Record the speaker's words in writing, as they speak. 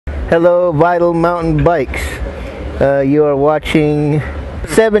Hello, Vital Mountain Bikes. You are watching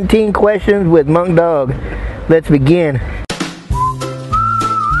 17 Questions with Monk Dawg. Let's begin.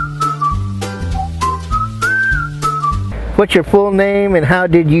 What's your full name and how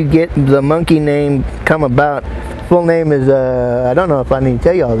did you get the monkey name come about? Full name is, I don't know if I need to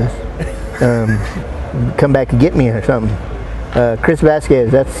tell you all this. Come back and get me or something. Chris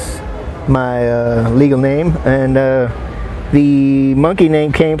Vasquez, that's my legal name. And the monkey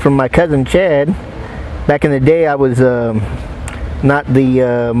name came from my cousin Chad. Back in the day, I was not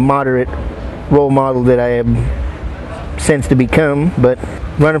the moderate role model that I have since to become, but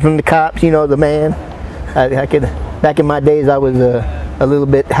running from the cops, you know, the man. I could. Back in my days, I was a little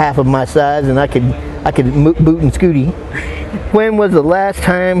bit half of my size, and I could boot and scooty. When was the last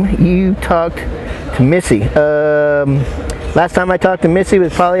time you talked to Missy? Last time I talked to Missy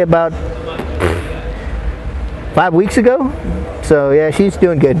was probably about 5 weeks ago. So yeah, she's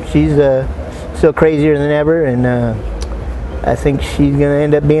doing good. She's still crazier than ever, and I think she's gonna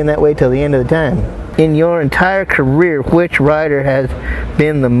end up being that way till the end of the time. In your entire career, which rider has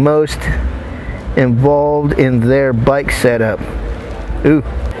been the most involved in their bike setup?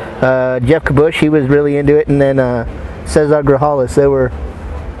 Jeff Kabush, he was really into it, and then Cesar Grajales, they were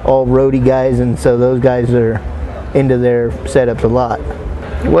all roadie guys, and so those guys are into their setups a lot.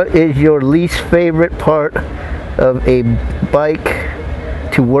 What is your least favorite part of a bike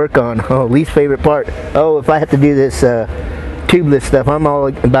to work on? Oh, least favorite part. Oh, if I have to do this tubeless stuff, I'm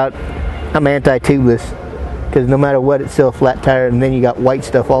anti-tubeless, because no matter what, it's still a flat tire, and then you got white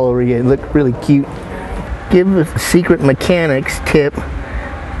stuff all over you. It looked really cute. Give a secret mechanics tip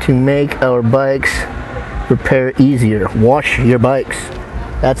to make our bikes repair easier. Wash your bikes.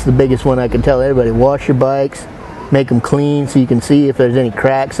 That's the biggest one I can tell everybody. Wash your bikes, make them clean so you can see if there's any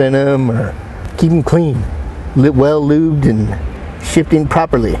cracks in them, or keep them clean, well lubed and shifting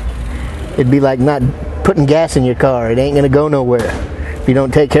properly. It'd be like not putting gas in your car. It ain't gonna go nowhere if you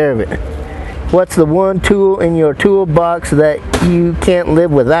don't take care of it. What's the one tool in your toolbox that you can't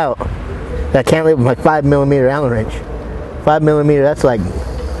live without? I can't live with my 5mm Allen wrench. 5mm, that's like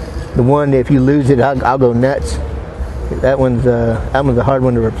the one, if you lose it, I'll go nuts. That one's a hard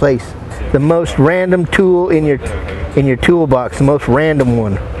one to replace. The most random tool in your toolbox, the most random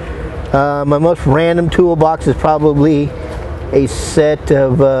one. My most random toolbox is probably a set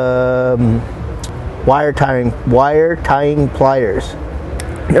of wire tying pliers.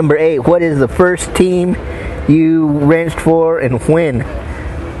 Number 8, what is the first team you wrenched for and when?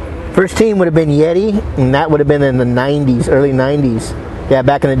 First team would have been Yeti, and that would have been in the 90s, early 90s. Yeah,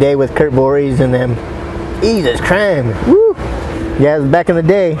 back in the day with Kurt Voorhees and them. Jesus, crime. Woo! Yeah, it was back in the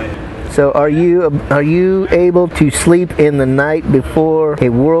day. So are you able to sleep in the night before a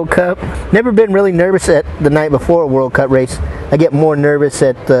World Cup? Never been really nervous at the night before a World Cup race. I get more nervous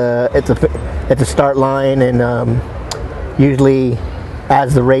at the start line, and usually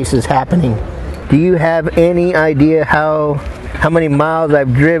as the race is happening. Do you have any idea how many miles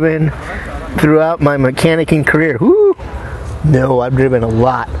I've driven throughout my mechanicking career? Woo! No, I've driven a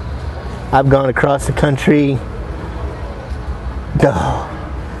lot. I've gone across the country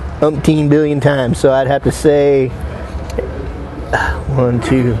umpteen billion times, so I'd have to say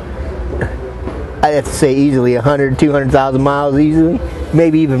I'd have to say easily 200,000 miles easily,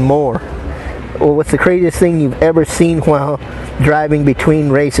 maybe even more. Well, what's the craziest thing you've ever seen while driving between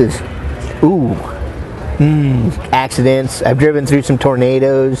races? Accidents. I've driven through some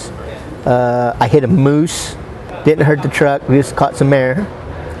tornadoes. I hit a moose. Didn't hurt the truck. We just caught some air.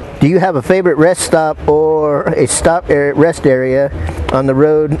 Do you have a favorite rest stop or a rest area on the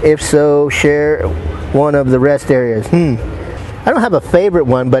road? If so, share one of the rest areas. I don't have a favorite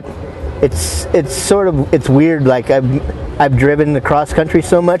one, but it's weird. Like I've driven the cross country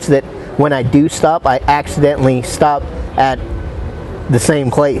so much that when I do stop, I accidentally stop at the same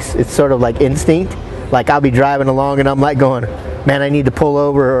place. It's sort of like instinct. Like I'll be driving along and I'm like going, man, I need to pull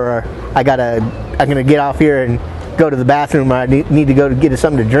over, or I'm gonna get off here and go to the bathroom, or I need to go to get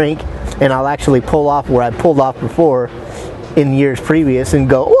something to drink, and I'll actually pull off where I pulled off before in years previous and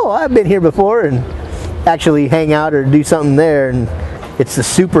go, oh, I've been here before, and actually hang out or do something there. And it's the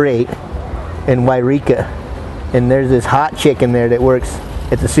Super 8 in Wairika, and there's this hot chick in there that works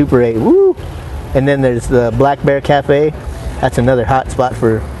at the Super 8. Woo! And then there's the Black Bear Cafe. That's another hot spot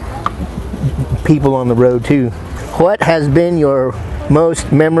for people on the road too. What has been your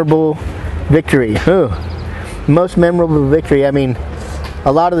most memorable victory? Most memorable victory, I mean,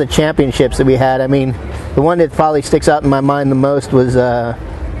 a lot of the championships that we had. I mean, the one that probably sticks out in my mind the most was the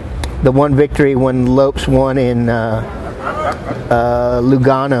one victory when Lopes won in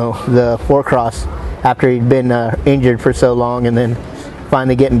Lugano, the four cross, after he'd been injured for so long, and then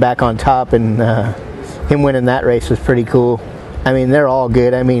finally getting back on top, and him winning that race was pretty cool. I mean, they're all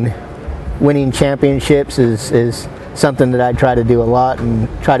good. I mean, winning championships is something that I try to do a lot and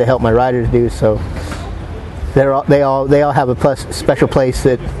try to help my riders do. So they all have a special place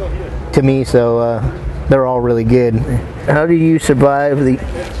to me. So they're all really good. How do you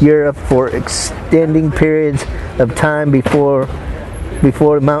survive Europe for extending periods of time before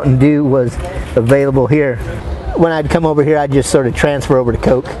Mountain Dew was available here? When I'd come over here, I'd just sort of transfer over to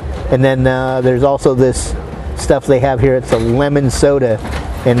Coke. And then there's also this stuff they have here. It's a lemon soda,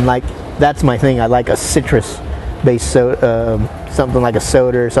 and like that's my thing. I like a citrus-based soda, something like a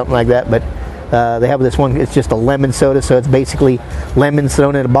soda or something like that. But they have this one. It's just a lemon soda, so it's basically lemons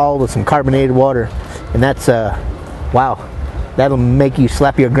thrown in a ball with some carbonated water, and that's wow. That'll make you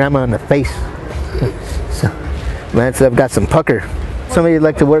slap your grandma in the face. So I've got some pucker. Somebody you'd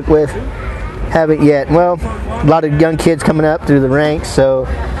like to work with? Haven't yet. Well, a lot of young kids coming up through the ranks, so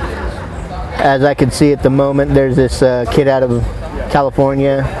as I can see at the moment, there's this kid out of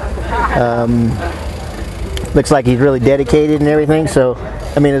California. Looks like he's really dedicated and everything, so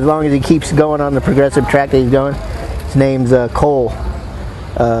I mean, as long as he keeps going on the progressive track that he's going. His name's Cole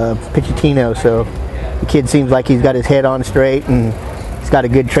Pichettino, so the kid seems like he's got his head on straight and he's got a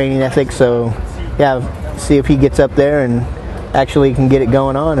good training ethic, so yeah, see if he gets up there and actually can get it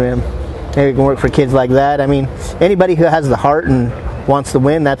going on. And maybe can work for kids like that. I mean, anybody who has the heart and wants to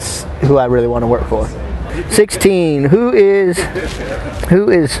win, that's who I really want to work for. 16. Who is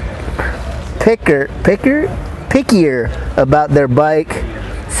pickier about their bike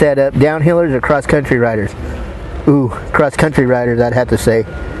setup, downhillers or cross-country riders? Ooh, cross-country riders, I'd have to say.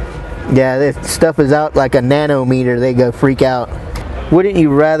 Yeah, this stuff is out like a nanometer. They go freak out. Wouldn't you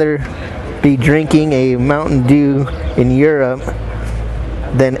rather be drinking a Mountain Dew in Europe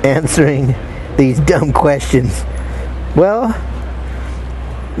than answering these dumb questions? Well,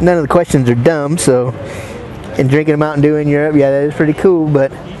 none of the questions are dumb, so, and drinking a Mountain Dew in Europe, yeah, that is pretty cool,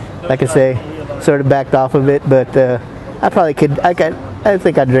 but like I say, sort of backed off of it, but I probably could, I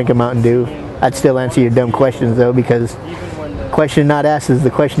think I'd drink a Mountain Dew. I'd still answer your dumb questions though, because the question not asked is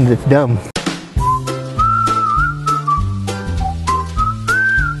the question that's dumb.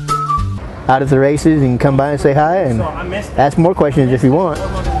 Out at the races, you can come by and say hi and ask more questions if you want.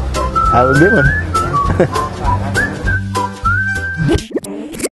 Have a good one.